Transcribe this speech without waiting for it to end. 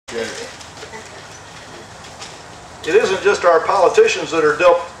It isn't just our politicians that are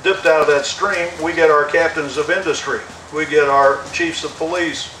dipped out of that stream. We get our captains of industry. We get our chiefs of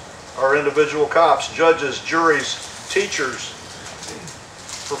police, our individual cops, judges, juries, teachers,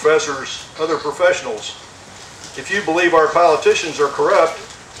 professors, other professionals. If you believe our politicians are corrupt,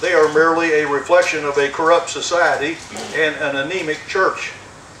 they are merely a reflection of a corrupt society and an anemic church.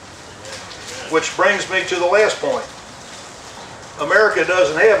 Which brings me to the last point. America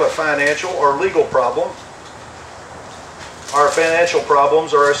doesn't have a financial or legal problem. Our financial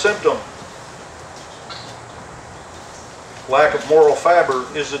problems are a symptom. Lack of moral fiber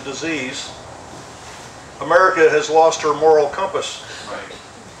is a disease. America has lost her moral compass.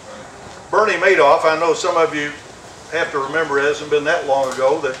 Bernie Madoff, I know some of you have to remember, it hasn't been that long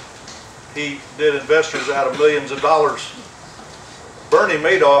ago that he did investors out of millions of dollars. Bernie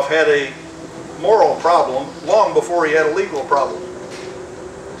Madoff had a moral problem long before he had a legal problem.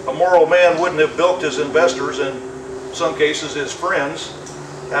 A moral man wouldn't have bilked his investors and in some cases his friends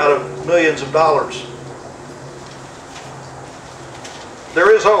out of millions of dollars.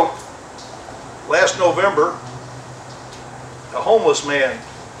 There is hope. Last November, a homeless man,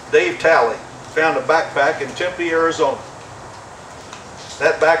 Dave Talley, found a backpack in Tempe, Arizona.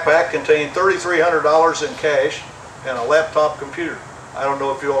 That backpack contained $3,300 in cash and a laptop computer. I don't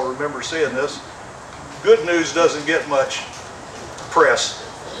know if you all remember seeing this. Good news doesn't get much press.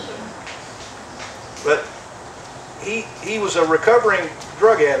 But he was a recovering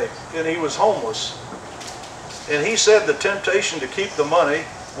drug addict and he was homeless. And he said the temptation to keep the money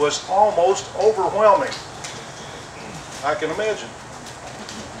was almost overwhelming. I can imagine.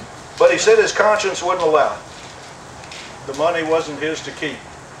 But he said his conscience wouldn't allow it. The money wasn't his to keep,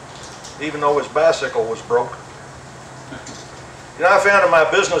 even though his bicycle was broke. You know, I found in my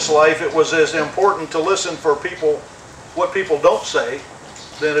business life it was as important to listen for people, what people don't say,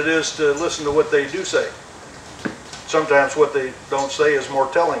 than it is to listen to what they do say. Sometimes what they don't say is more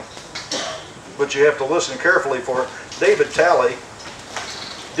telling, but you have to listen carefully for it. David Talley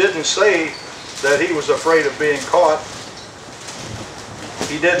didn't say that he was afraid of being caught.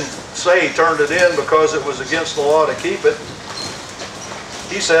 He didn't say he turned it in because it was against the law to keep it.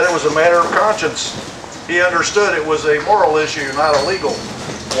 He said it was a matter of conscience. He understood it was a moral issue, not a legal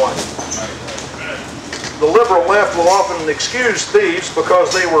one. The liberal left will often excuse thieves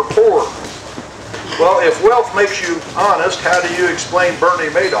because they were poor. Well, if wealth makes you honest, how do you explain Bernie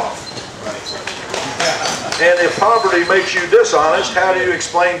Madoff? And if poverty makes you dishonest, how do you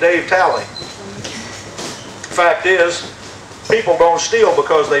explain Dave Talley? Fact is, people don't steal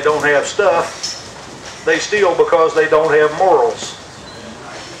because they don't have stuff. They steal because they don't have morals.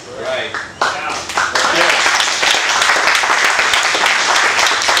 Right.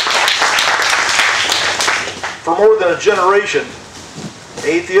 For more than a generation,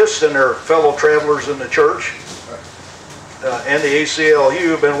 atheists and their fellow travelers in the church and the ACLU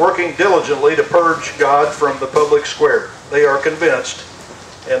have been working diligently to purge God from the public square. They are convinced,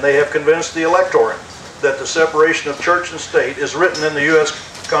 and they have convinced the electorate, that the separation of church and state is written in the U.S.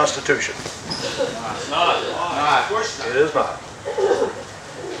 Constitution. It's not. Of course not. It is not.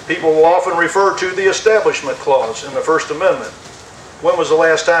 People will often refer to the Establishment Clause in the First Amendment. When was the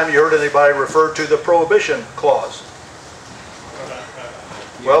last time you heard anybody refer to the Prohibition Clause?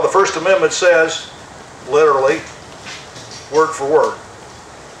 Well, the First Amendment says, literally, word for word,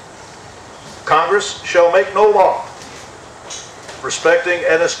 Congress shall make no law respecting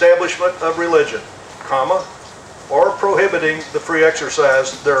an establishment of religion, comma, or prohibiting the free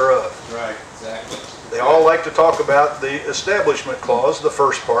exercise thereof. Right, exactly. They all like to talk about the Establishment Clause, the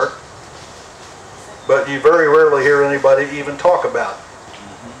first part, but you very rarely hear anybody even talk about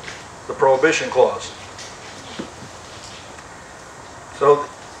the Prohibition Clause. So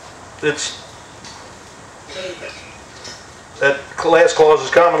it's, that last clause is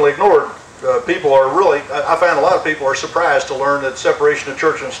commonly ignored. People are really, I find a lot of people are surprised to learn that separation of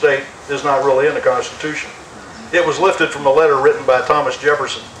church and state is not really in the Constitution. It was lifted from a letter written by Thomas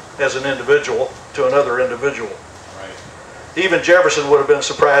Jefferson as an individual to another individual. Right. Even Jefferson would have been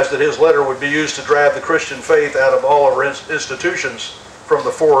surprised that his letter would be used to drive the Christian faith out of all of our institutions, from the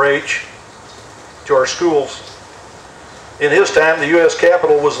 4-H to our schools. In his time, the U.S.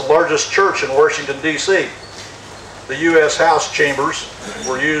 Capitol was the largest church in Washington, D.C. The U.S. House chambers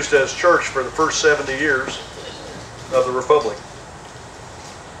were used as church for the first 70 years of the Republic.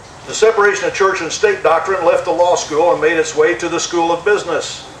 The separation of church and state doctrine left the law school and made its way to the School of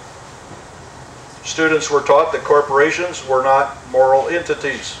Business. Students were taught that corporations were not moral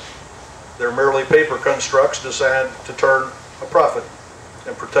entities. They're merely paper constructs designed to turn a profit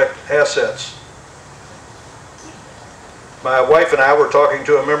and protect assets. My wife and I were talking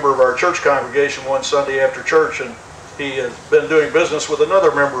to a member of our church congregation one Sunday after church, and he had been doing business with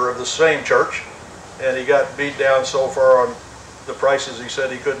another member of the same church, and he got beat down so far on the prices he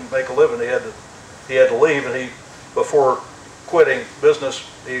said he couldn't make a living. He had to leave, and before quitting business,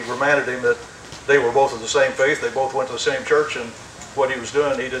 he reminded him that they were both of the same faith, they both went to the same church, and what he was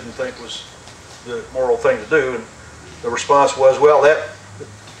doing he didn't think was the moral thing to do. And the response was, well,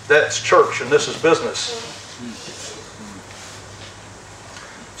 that's church and this is business.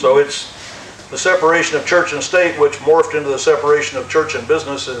 So it's the separation of church and state, which morphed into the separation of church and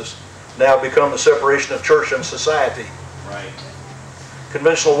business, has now become the separation of church and society. Right.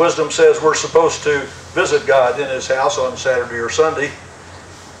 Conventional wisdom says we're supposed to visit God in His house on Saturday or Sunday,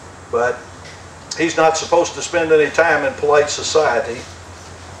 but He's not supposed to spend any time in polite society.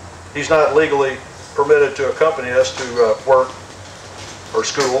 He's not legally permitted to accompany us to work or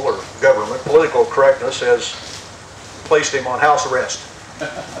school or government. Political correctness has placed him on house arrest.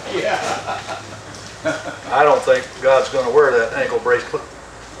 Yeah. I don't think God's going to wear that ankle bracelet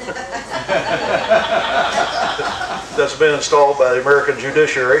that's been installed by the American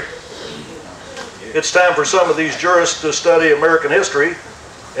judiciary. It's time for some of these jurists to study American history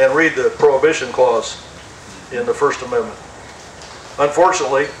and read the Prohibition Clause in the First Amendment.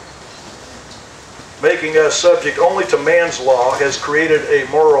 Unfortunately, making us subject only to man's law has created a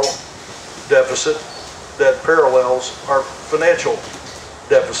moral deficit that parallels our financial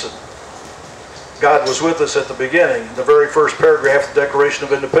deficit. God was with us at the beginning. In the very first paragraph of the Declaration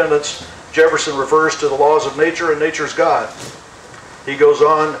of Independence, Jefferson refers to the laws of nature and nature's God. He goes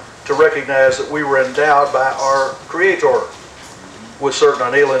on to recognize that we were endowed by our Creator with certain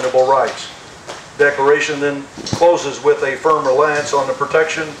unalienable rights. The Declaration then closes with a firm reliance on the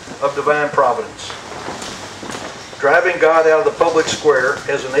protection of divine providence. Driving God out of the public square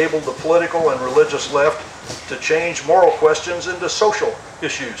has enabled the political and religious left to change moral questions into social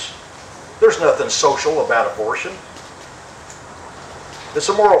issues. There's nothing social about abortion. It's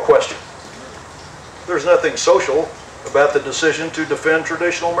a moral question. There's nothing social about the decision to defend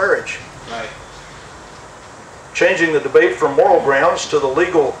traditional marriage. Right. Changing the debate from moral grounds to the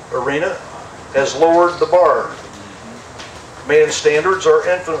legal arena has lowered the bar. Man's standards are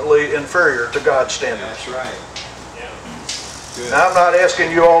infinitely inferior to God's standards. That's right. Good. Now, I'm not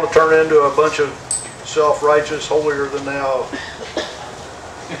asking you all to turn into a bunch of self-righteous, holier-than-thou.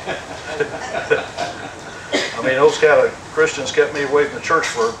 I mean, those kind of Christians kept me away from the church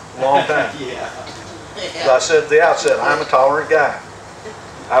for a long time. Yeah. As I said at the outset, I'm a tolerant guy.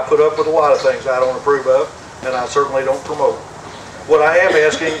 I put up with a lot of things I don't approve of, and I certainly don't promote. What I am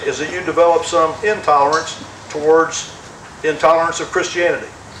asking is that you develop some intolerance towards intolerance of Christianity.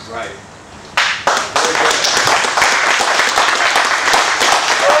 Right.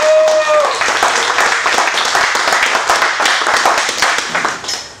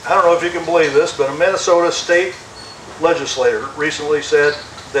 I don't know if you can believe this, but a Minnesota state legislator recently said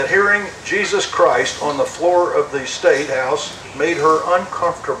that hearing Jesus Christ on the floor of the state house made her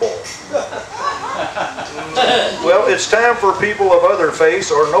uncomfortable. Well, it's time for people of other faiths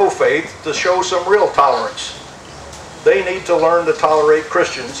or no faith to show some real tolerance. They need to learn to tolerate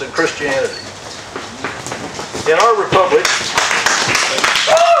Christians and Christianity. In our republic,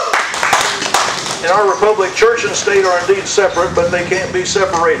 church and state are indeed separate, but they can't be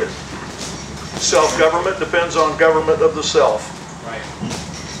separated. Self-government depends on government of the self. Right.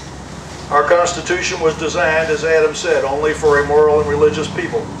 Our Constitution was designed, as Adam said, only for a moral and religious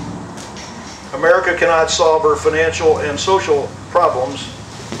people. America cannot solve her financial and social problems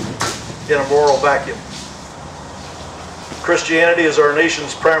in a moral vacuum. Christianity is our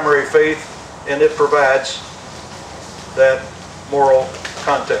nation's primary faith, and it provides that moral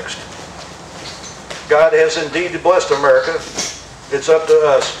context. God has indeed blessed America. It's up to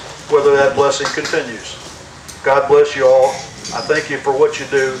us whether that blessing continues. God bless you all. I thank you for what you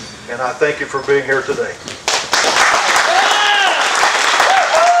do, and I thank you for being here today.